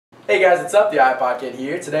Hey guys, what's up? The iPodsKid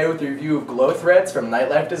here, today with a review of glow threads from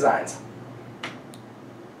Nitelife Designs.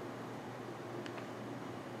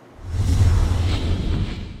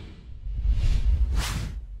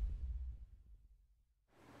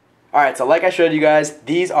 Alright, so like I showed you guys,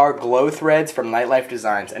 these are glow threads from Nitelife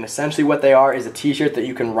Designs, and essentially what they are is a t-shirt that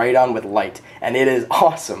you can write on with light, and it is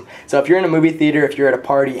awesome. So if you're in a movie theater, if you're at a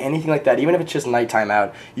party, anything like that, even if it's just nighttime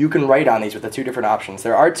out, you can write on these with the two different options.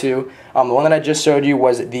 There are two. The one that I just showed you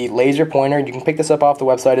was the laser pointer. You can pick this up off the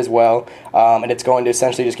website as well, and it's going to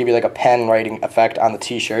essentially just give you like a pen writing effect on the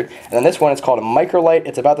t-shirt. And then this one is called a microlight.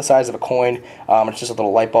 It's about the size of a coin. It's just a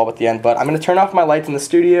little light bulb at the end, but I'm going to turn off my lights in the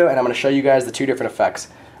studio, and I'm going to show you guys the two different effects.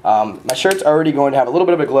 My shirt's already going to have a little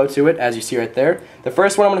bit of a glow to it, as you see right there. The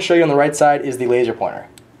first one I'm going to show you on the right side is the laser pointer.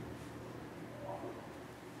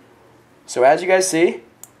 So as you guys see,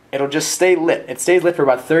 it'll just stay lit. It stays lit for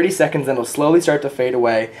about 30 seconds and it'll slowly start to fade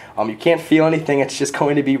away. You can't feel anything, it's just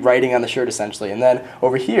going to be writing on the shirt essentially. And then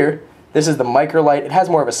over here, this is the microlight. It has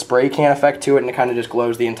more of a spray can effect to it, and it kind of just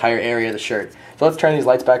glows the entire area of the shirt. So let's turn these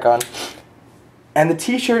lights back on. And the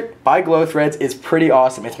t-shirt by Glow Threads is pretty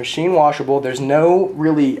awesome. It's machine washable. There's no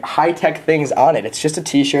really high-tech things on it. It's just a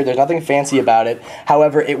t-shirt. There's nothing fancy about it.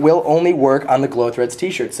 However, it will only work on the Glow Threads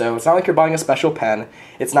t-shirt. So it's not like you're buying a special pen.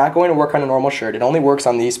 It's not going to work on a normal shirt. It only works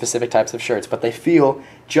on these specific types of shirts, but they feel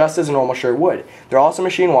just as a normal shirt would. They're also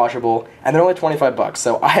machine washable, and they're only 25 bucks.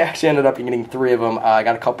 So I actually ended up getting 3 of them. I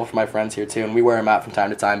got a couple for my friends here too, and we wear them out from time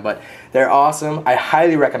to time, but they're awesome. I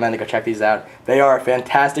highly recommend to go check these out. They are a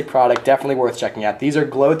fantastic product, definitely worth checking out. These are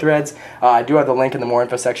Glow Threads. I do have the link in the more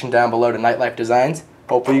info section down below to Nitelife Designs.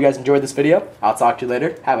 Hopefully you guys enjoyed this video. I'll talk to you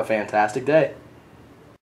later. Have a fantastic day.